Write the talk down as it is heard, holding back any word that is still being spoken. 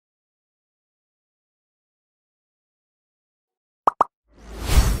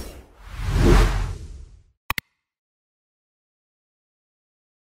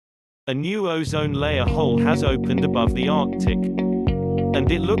A new ozone layer hole has opened above the Arctic, and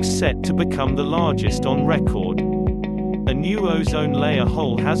it looks set to become the largest on record. A new ozone layer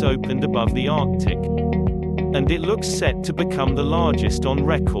hole has opened above the Arctic, and it looks set to become the largest on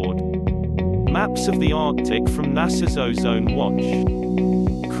record. Maps of the Arctic from NASA's Ozone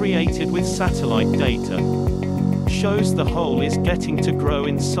Watch, created with satellite data, shows the hole is getting to grow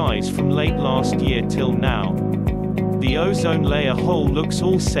in size from late last year till now. The ozone layer hole looks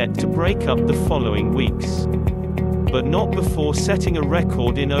all set to break up the following weeks, but not before setting a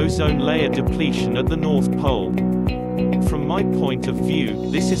record in ozone layer depletion at the North Pole. From my point of view,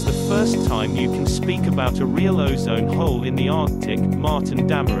 this is the first time you can speak about a real ozone hole in the Arctic, Martin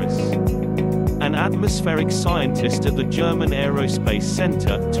Dameris, an atmospheric scientist at the German Aerospace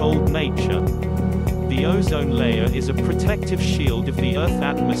Center, told Nature. The ozone layer is a protective shield of the Earth's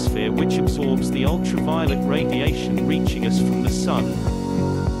atmosphere which absorbs the ultraviolet radiation reaching us from the sun.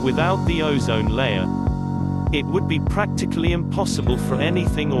 Without the ozone layer, it would be practically impossible for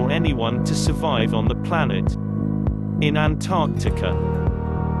anything or anyone to survive on the planet. In Antarctica,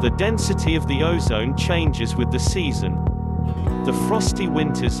 the density of the ozone changes with the season. The frosty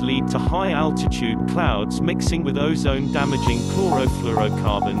winters lead to high-altitude clouds mixing with ozone-damaging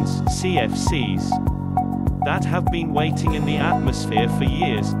chlorofluorocarbons, CFCs, that have been waiting in the atmosphere for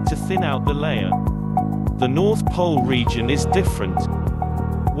years, to thin out the layer. The North Pole region is different,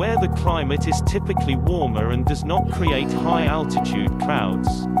 where the climate is typically warmer and does not create high-altitude clouds.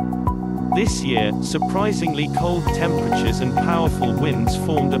 This year, surprisingly cold temperatures and powerful winds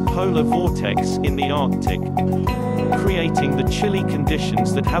formed a polar vortex in the Arctic, creating the chilly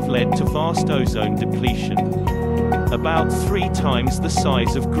conditions that have led to vast ozone depletion, about 3 times the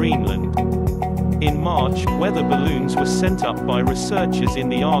size of Greenland. In March, weather balloons were sent up by researchers in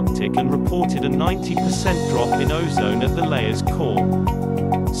the Arctic and reported a 90% drop in ozone at the layer's core.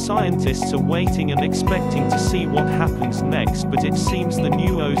 Scientists are waiting and expecting to see what happens next, but it seems the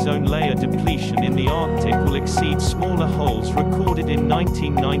new ozone layer depletion in the Arctic will exceed smaller holes recorded in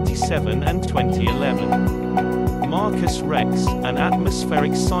 1997 and 2011. Markus Rex, an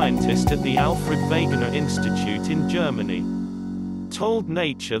atmospheric scientist at the Alfred Wegener Institute in Germany, told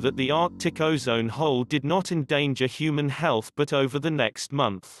Nature that the Arctic ozone hole did not endanger human health, but over the next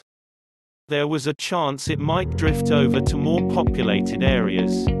month, there was a chance it might drift over to more populated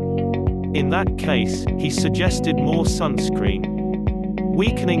areas. In that case, he suggested more sunscreen.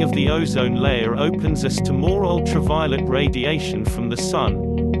 Weakening of the ozone layer opens us to more ultraviolet radiation from the sun,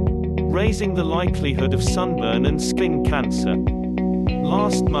 raising the likelihood of sunburn and skin cancer.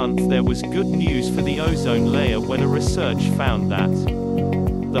 Last month there was good news for the ozone layer when a research found that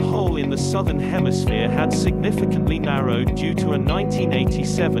the hole in the southern hemisphere had significantly narrowed due to a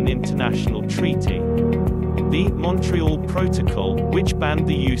 1987 international treaty, the Montreal Protocol, which banned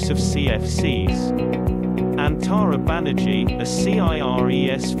the use of CFCs. Antara Banerjee, a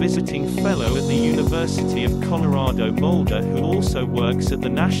CIRES visiting fellow at the University of Colorado Boulder who also works at the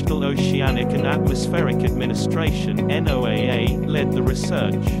National Oceanic and Atmospheric Administration (NOAA), led the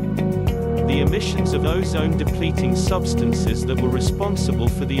research. The emissions of ozone-depleting substances that were responsible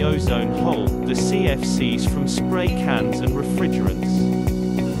for the ozone hole, the CFCs from spray cans and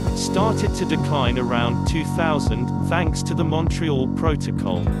refrigerants, started to decline around 2000, thanks to the Montreal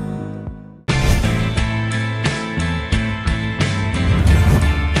Protocol.